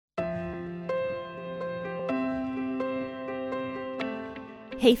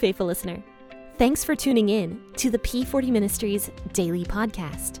Hey, faithful listener. Thanks for tuning in to the P40 Ministries Daily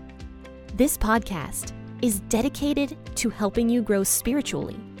Podcast. This podcast is dedicated to helping you grow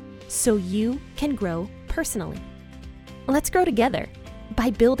spiritually so you can grow personally. Let's grow together by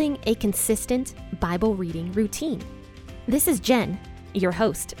building a consistent Bible reading routine. This is Jen, your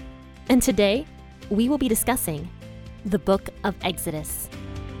host, and today we will be discussing the book of Exodus.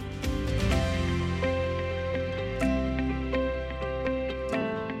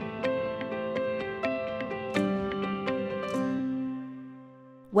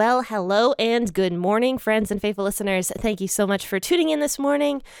 Well, hello and good morning, friends and faithful listeners. Thank you so much for tuning in this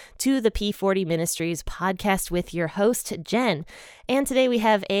morning to the P40 Ministries podcast with your host, Jen. And today we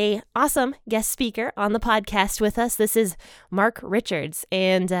have a awesome guest speaker on the podcast with us. This is Mark Richards,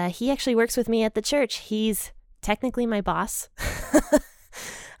 and he actually works with me at the church. He's technically my boss.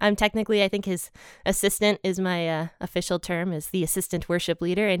 I think his assistant is my official term, is the assistant worship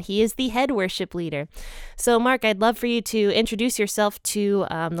leader, and he is the head worship leader. So, Mark, I'd love for you to introduce yourself to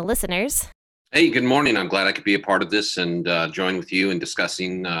the listeners. Hey, good morning. I'm glad I could be a part of this and join with you in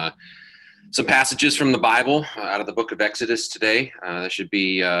discussing some passages from the Bible out of the book of Exodus today. That should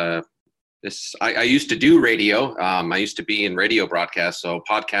be this. I used to do radio. I used to be in radio broadcasts, so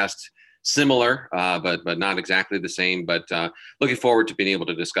podcast similar, but not exactly the same. But looking forward to being able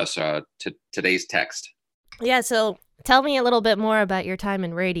to discuss today's text. Yeah, so tell me a little bit more about your time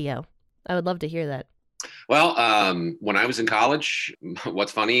in radio. I would love to hear that. Well, when I was in college,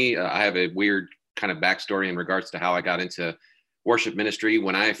 what's funny, I have a weird kind of backstory in regards to how I got into worship ministry.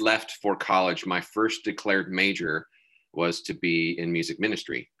 When I left for college, my first declared major was to be in music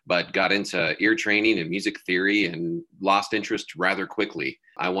ministry, but got into ear training and music theory and lost interest rather quickly.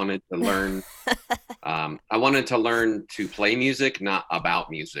 I wanted to learn. I wanted to learn to play music, not about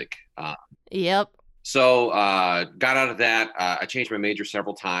music. Yep. So got out of that. I changed my major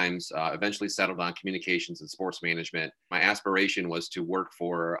several times. Eventually settled on communications and sports management. My aspiration was to work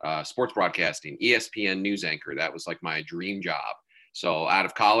for sports broadcasting, ESPN news anchor. That was like my dream job. So out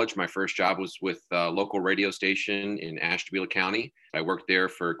of college, my first job was with a local radio station in Ashtabula County. I worked there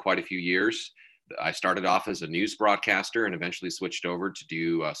for quite a few years. I started off as a news broadcaster and eventually switched over to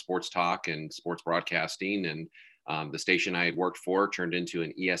do sports talk and sports broadcasting. And the station I had worked for turned into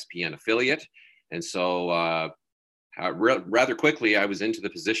an ESPN affiliate. And so rather quickly, I was into the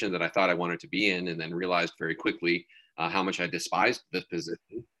position that I thought I wanted to be in, and then realized very quickly how much I despised this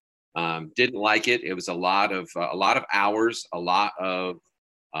position. Didn't like it. It was a lot of hours, a lot of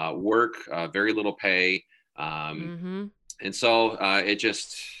work, very little pay. And so it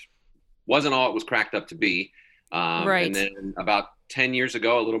just wasn't all it was cracked up to be. Right. And then about 10 years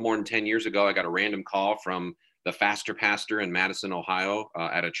ago, a little more than 10 years ago, I got a random call from the Faster pastor in Madison, Ohio,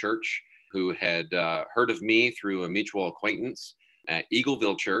 at a church, who had heard of me through a mutual acquaintance at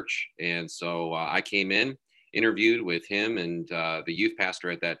Eagleville Church. And so I came in, interviewed with him and the youth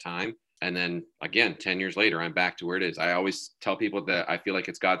pastor at that time. And then again, 10 years later, I'm back to where it is. I always tell people that I feel like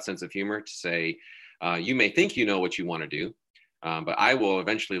it's God's sense of humor to say, you may think you know what you want to do, but I will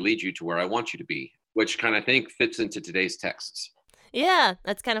eventually lead you to where I want you to be, which kind of think fits into today's texts. Yeah,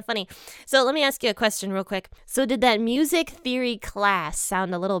 that's kind of funny. So let me ask you a question real quick. So did that music theory class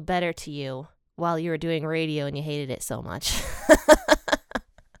sound a little better to you while you were doing radio and you hated it so much?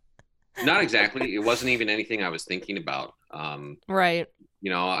 Not exactly. It wasn't even anything I was thinking about. Right.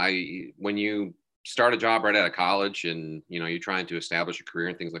 You know, when you start a job right out of college and, you know, you're trying to establish a career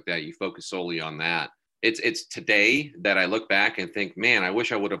and things like that, you focus solely on that. It's today that I look back and think, man, I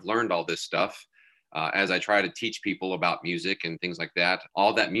wish I would have learned all this stuff. As I try to teach people about music and things like that.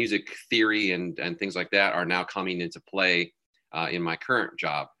 All that music theory and things like that are now coming into play in my current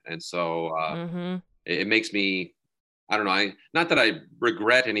job. And so it makes me, I don't know, not that I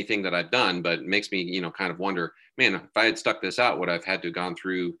regret anything that I've done, but it makes me, you know, kind of wonder, man, if I had stuck this out, would I have had to have gone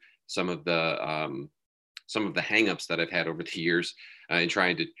through some of the hangups that I've had over the years in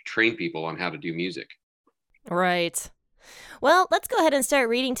trying to train people on how to do music. Right. Well, let's go ahead and start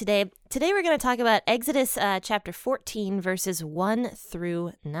reading today. Today we're going to talk about Exodus chapter 14, verses 1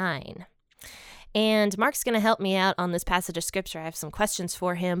 through 9. And Mark's going to help me out on this passage of scripture. I have some questions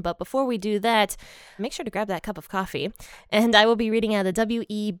for him, but before we do that, make sure to grab that cup of coffee. And I will be reading out of the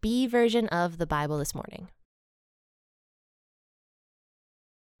WEB version of the Bible this morning.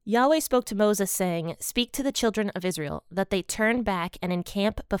 Yahweh spoke to Moses, saying, "Speak to the children of Israel, that they turn back and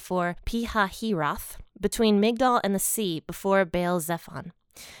encamp before Pi-hahiroth, between Migdol and the sea, before Baal-zephon.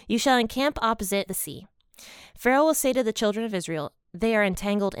 You shall encamp opposite the sea. Pharaoh will say to the children of Israel, They are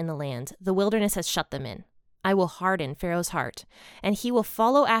entangled in the land. The wilderness has shut them in. I will harden Pharaoh's heart, and he will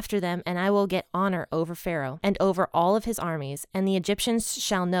follow after them, and I will get honor over Pharaoh and over all of his armies, and the Egyptians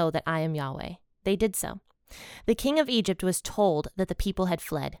shall know that I am Yahweh." They did so. The king of Egypt was told that the people had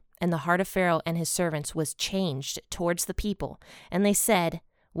fled, and the heart of Pharaoh and his servants was changed towards the people. And they said,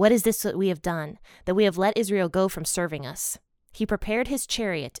 "What is this that we have done, that we have let Israel go from serving us?" He prepared his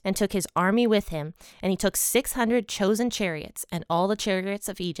chariot and took his army with him, and he took 600 chosen chariots and all the chariots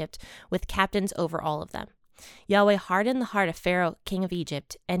of Egypt with captains over all of them. Yahweh hardened the heart of Pharaoh, king of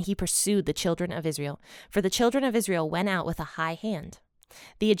Egypt, and he pursued the children of Israel, for the children of Israel went out with a high hand.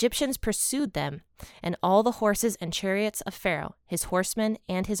 The Egyptians pursued them, and all the horses and chariots of Pharaoh, his horsemen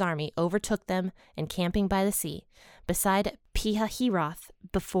and his army, overtook them, encamping by the sea, beside Pihahiroth,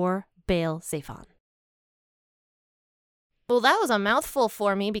 before Baal-zephon. Well, that was a mouthful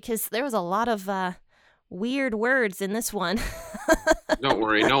for me because there was a lot of weird words in this one. Don't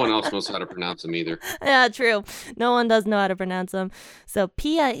worry, no one else knows how to pronounce them either. Yeah, true. No one does know how to pronounce them. So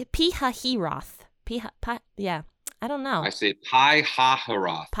Pihahiroth. Yeah, I don't know. I say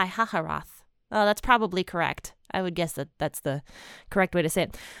Pi-hahiroth. Pi-hahiroth. Oh, that's probably correct. I would guess that that's the correct way to say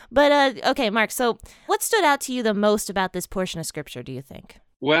it. But, okay, Mark, so what stood out to you the most about this portion of Scripture, do you think?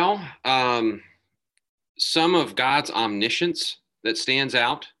 Well, some of God's omniscience that stands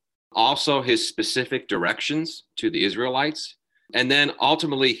out, also his specific directions to the Israelites, and then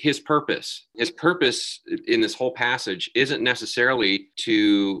ultimately his purpose. His purpose in this whole passage isn't necessarily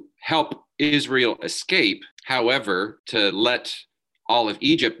to help Israel escape, however, to let all of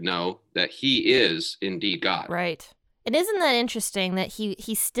Egypt know that he is indeed God. Right. And isn't that interesting that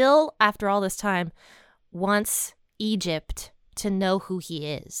he still, after all this time, wants Egypt to know who he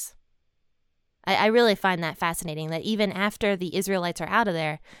is? I really find that fascinating, that even after the Israelites are out of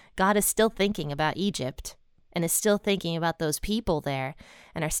there, God is still thinking about Egypt and is still thinking about those people there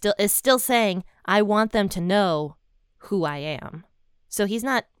and is still saying, I want them to know who I am. So he's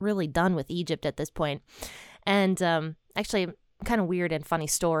not really done with Egypt at this point. And actually, kind of weird and funny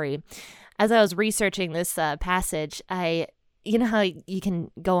story. As I was researching this passage, you know how you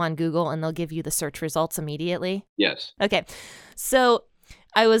can go on Google and they'll give you the search results immediately? Yes. Okay. So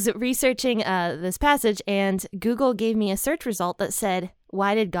I was researching this passage, and Google gave me a search result that said,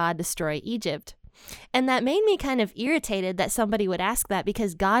 "Why did God destroy Egypt?" And that made me kind of irritated that somebody would ask that,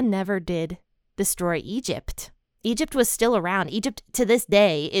 because God never did destroy Egypt. Egypt was still around. Egypt to this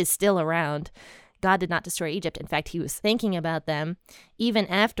day is still around. God did not destroy Egypt. In fact, he was thinking about them even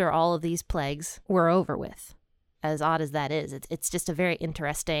after all of these plagues were over with. As odd as that is, it's just a very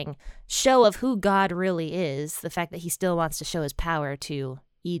interesting show of who God really is, the fact that he still wants to show his power to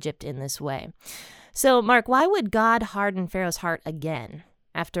Egypt in this way. So, Mark, why would God harden Pharaoh's heart again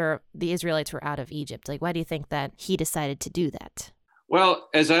after the Israelites were out of Egypt? Like, why do you think that he decided to do that? Well,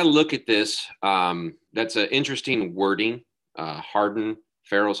 as I look at this, that's an interesting wording, harden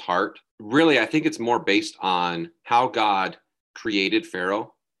Pharaoh's heart. Really, I think it's more based on how God created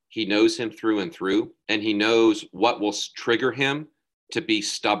Pharaoh. He knows him through and through, and he knows what will trigger him to be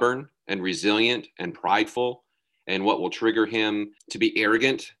stubborn and resilient and prideful, and what will trigger him to be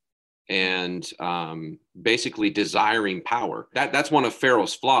arrogant and basically desiring power. That's one of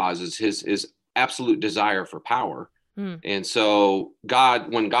Pharaoh's flaws, is his absolute desire for power. And so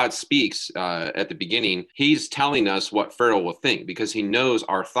when God speaks at the beginning, he's telling us what Pharaoh will think, because he knows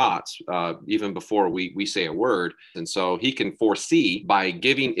our thoughts even before we say a word. And so he can foresee, by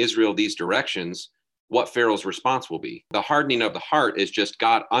giving Israel these directions, what Pharaoh's response will be. The hardening of the heart is just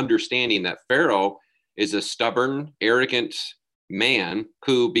God understanding that Pharaoh is a stubborn, arrogant man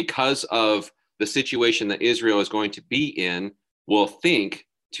who, because of the situation that Israel is going to be in, will think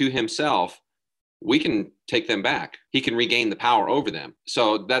to himself, we can take them back. He can regain the power over them.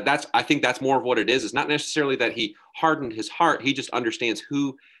 So I think that's more of what it is. It's not necessarily that he hardened his heart. He just understands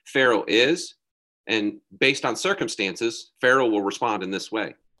who Pharaoh is. And based on circumstances, Pharaoh will respond in this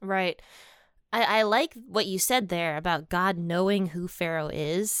way. Right. I like what you said there about God knowing who Pharaoh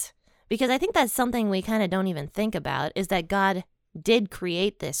is, because I think that's something we kind of don't even think about, is that God did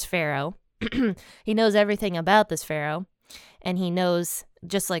create this Pharaoh. He knows everything about this Pharaoh, and he knows,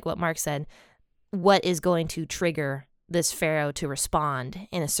 just like what Mark said, what is going to trigger this Pharaoh to respond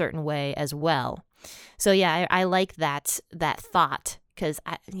in a certain way as well. So yeah, I like that thought, because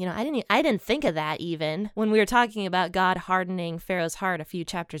I didn't think of that even when we were talking about God hardening Pharaoh's heart a few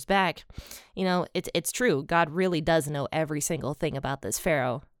chapters back. You know, it's true. God really does know every single thing about this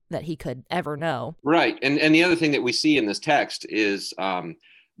Pharaoh that he could ever know. Right, and the other thing that we see in this text is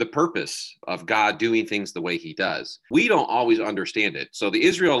the purpose of God doing things the way he does. We don't always understand it. So the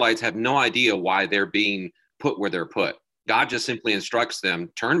Israelites have no idea why they're being put where they're put. God just simply instructs them,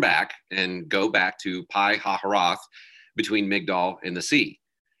 turn back and go back to Pi Hahiroth between Migdal and the sea.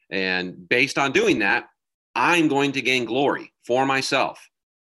 And based on doing that, I'm going to gain glory for myself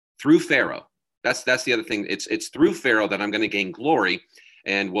through Pharaoh. That's the other thing. It's through Pharaoh that I'm going to gain glory,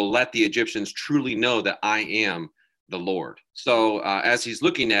 and will let the Egyptians truly know that I am the Lord. So as he's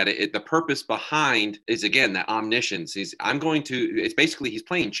looking at it, the purpose behind is, again, that omniscience. It's basically he's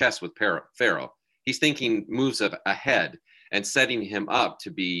playing chess with Pharaoh. He's thinking moves ahead and setting him up to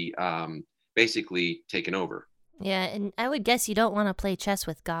be basically taken over. Yeah, and I would guess you don't want to play chess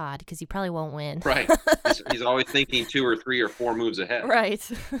with God because you probably won't win. Right. He's always thinking 2 or 3 or 4 moves ahead. Right.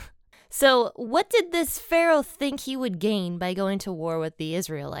 So what did this Pharaoh think he would gain by going to war with the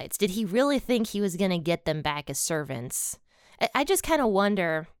Israelites? Did he really think he was going to get them back as servants? I just kind of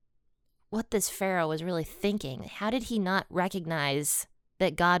wonder what this Pharaoh was really thinking. How did he not recognize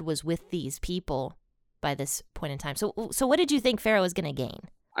that God was with these people by this point in time? So what did you think Pharaoh was going to gain?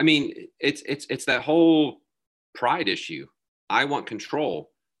 I mean, it's that whole pride issue. I want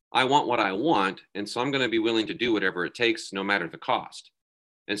control. I want what I want, and so I'm going to be willing to do whatever it takes, no matter the cost.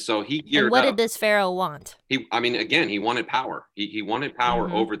 And so he geared up. And what did this Pharaoh want? He wanted power. He wanted power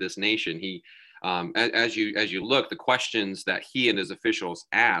over this nation. He, as you look, the questions that he and his officials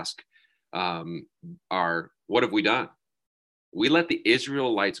ask are, what have we done? We let the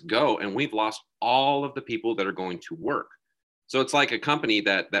Israelites go, and we've lost all of the people that are going to work. So it's like a company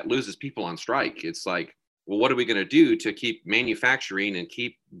that loses people on strike. It's like, well, what are we going to do to keep manufacturing and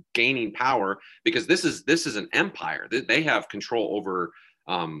keep gaining power? Because this is an empire. They have control over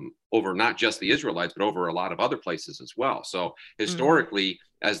not just the Israelites, but over a lot of other places as well. So historically,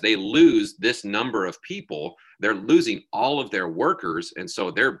 as they lose this number of people, they're losing all of their workers, and so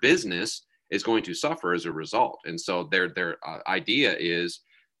their business is going to suffer as a result. And so their idea is,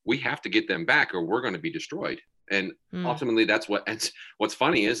 we have to get them back, or we're going to be destroyed. And ultimately, that's what's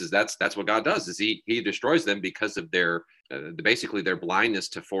funny is that's what God does, is he destroys them because of their basically their blindness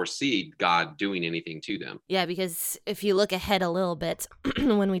to foresee God doing anything to them. Yeah, because if you look ahead a little bit,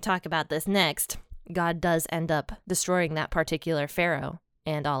 when we talk about this next, God does end up destroying that particular Pharaoh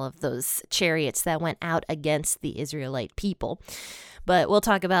and all of those chariots that went out against the Israelite people. But we'll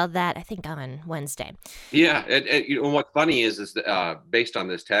talk about that, I think, on Wednesday. Yeah, what's funny is based on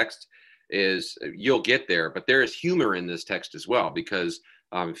this text, is you'll get there, but there is humor in this text as well, because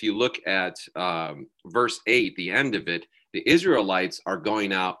if you look at verse 8, the end of it, the Israelites are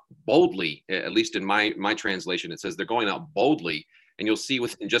going out boldly. At least in my translation, it says they're going out boldly, and you'll see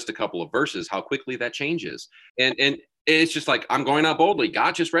within just a couple of verses how quickly that changes. And it's just like, I'm going out boldly.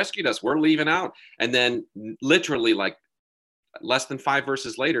 God just rescued us. We're leaving out. And then literally like less than 5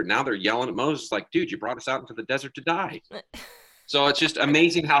 verses later, now they're yelling at Moses like, dude, you brought us out into the desert to die. So it's just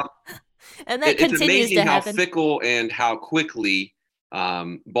amazing how and that continues it's amazing to how happen. fickle and how quickly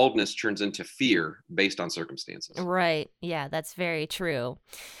boldness turns into fear based on circumstances. Right. Yeah, that's very true.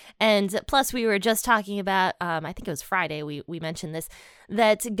 And plus, we were just talking about, I think it was Friday, we mentioned this,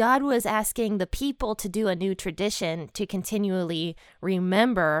 that God was asking the people to do a new tradition to continually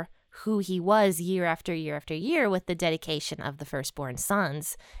remember who he was year after year after year, with the dedication of the firstborn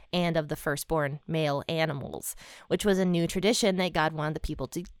sons and of the firstborn male animals, which was a new tradition that God wanted the people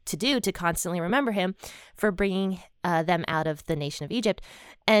to do, to constantly remember him for bringing them out of the nation of Egypt.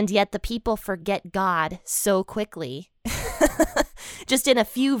 And yet the people forget God so quickly. Just in a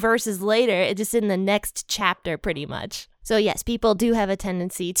few verses later, just in the next chapter, pretty much. So yes, people do have a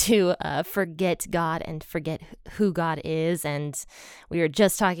tendency to forget God and forget who God is. And we were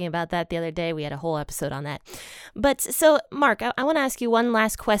just talking about that the other day. We had a whole episode on that. But so, Mark, I want to ask you one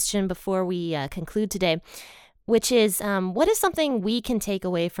last question before we conclude today, which is, what is something we can take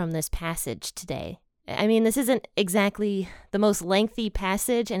away from this passage today? I mean, this isn't exactly the most lengthy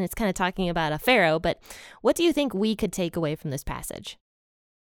passage, and it's kind of talking about a pharaoh, but what do you think we could take away from this passage?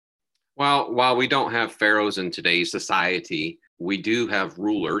 Well, while we don't have pharaohs in today's society, we do have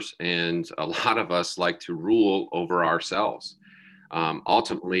rulers, and a lot of us like to rule over ourselves.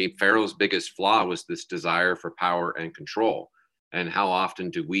 Ultimately, Pharaoh's biggest flaw was this desire for power and control. And how often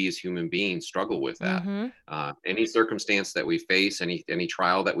do we as human beings struggle with that? Any circumstance that we face, any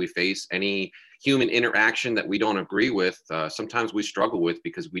trial that we face, any human interaction that we don't agree with, sometimes we struggle with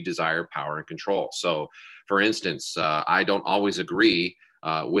because we desire power and control. So, for instance, I don't always agree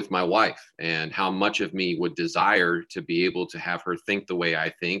with my wife, and how much of me would desire to be able to have her think the way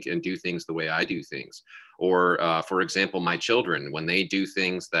I think and do things the way I do things. Or, for example, my children, when they do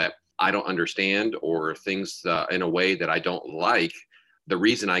things that I don't understand, or things in a way that I don't like, the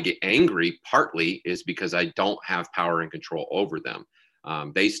reason I get angry partly is because I don't have power and control over them.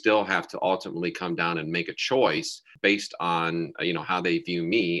 They still have to ultimately come down and make a choice based on, how they view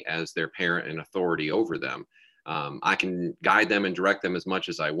me as their parent and authority over them. I can guide them and direct them as much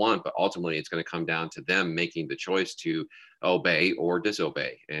as I want, but ultimately it's going to come down to them making the choice to obey or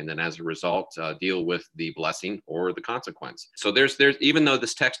disobey. And then as a result, deal with the blessing or the consequence. So there's even though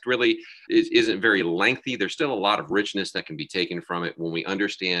this text really isn't very lengthy, there's still a lot of richness that can be taken from it when we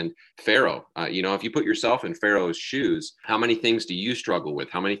understand Pharaoh. If you put yourself in Pharaoh's shoes, how many things do you struggle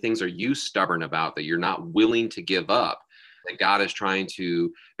with? How many things are you stubborn about that you're not willing to give up, that God is trying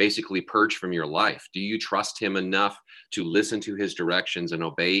to basically purge from your life? Do you trust him enough to listen to his directions and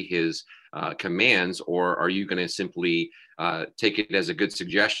obey his commands, or are you going to simply take it as a good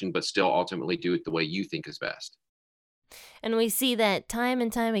suggestion, but still ultimately do it the way you think is best? And we see that time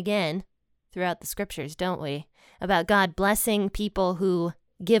and time again throughout the scriptures, don't we? About God blessing people who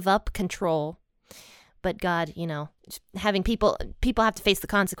give up control, but God, having people have to face the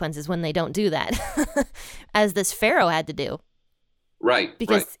consequences when they don't do that, as this Pharaoh had to do. Right.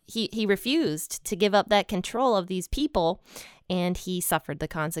 Because he refused to give up that control of these people, and he suffered the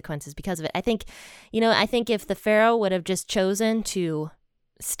consequences because of it. I think if the Pharaoh would have just chosen to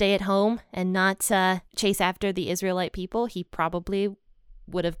stay at home and not chase after the Israelite people, he probably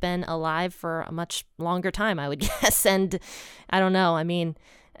would have been alive for a much longer time, I would guess. And I don't know. I mean,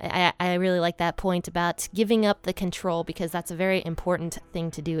 I really like that point about giving up the control, because that's a very important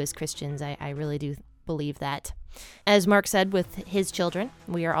thing to do as Christians. I really do believe that. As Mark said, with his children,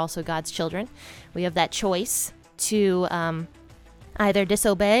 we are also God's children. We have that choice to either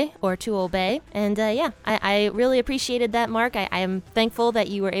disobey or to obey. And I really appreciated that, Mark. I am thankful that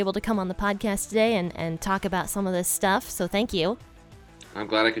you were able to come on the podcast today and talk about some of this stuff. So thank you. I'm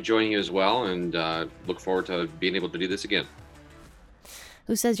glad I could join you as well, and look forward to being able to do this again.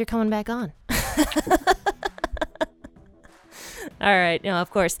 Who says you're coming back on? All right. No,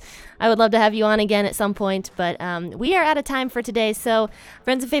 of course. I would love to have you on again at some point, but we are out of time for today. So,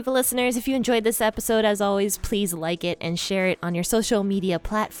 friends and faithful listeners, if you enjoyed this episode, as always, please like it and share it on your social media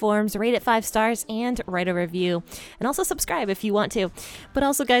platforms. Rate it 5 stars and write a review. And also subscribe if you want to. But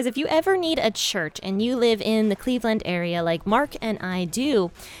also, guys, if you ever need a church and you live in the Cleveland area like Mark and I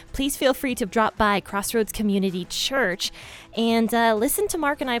do, please feel free to drop by Crossroads Community Church and listen to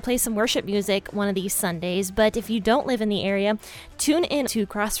Mark and I play some worship music one of these Sundays. But if you don't live in the area, tune in to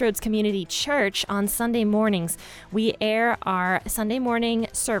Crossroads Community Church on Sunday mornings. We air our Sunday morning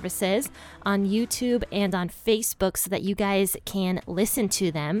services on YouTube and on Facebook so that you guys can listen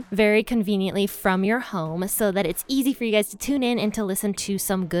to them very conveniently from your home, so that it's easy for you guys to tune in and to listen to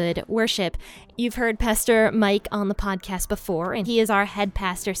some good worship. You've heard Pastor Mike on the podcast before, and he is our head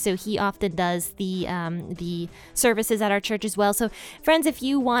pastor, so he often does the services at our church as well. So friends, if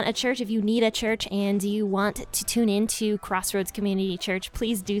you want a church, if you need a church and you want to tune in to Crossroads Community Church,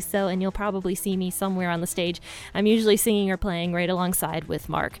 please do so, and you'll probably see me somewhere on the stage. I'm usually singing or playing right alongside with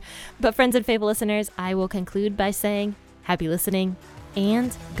Mark. But friends and faithful listeners, I will conclude by saying happy listening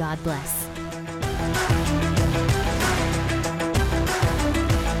and God bless.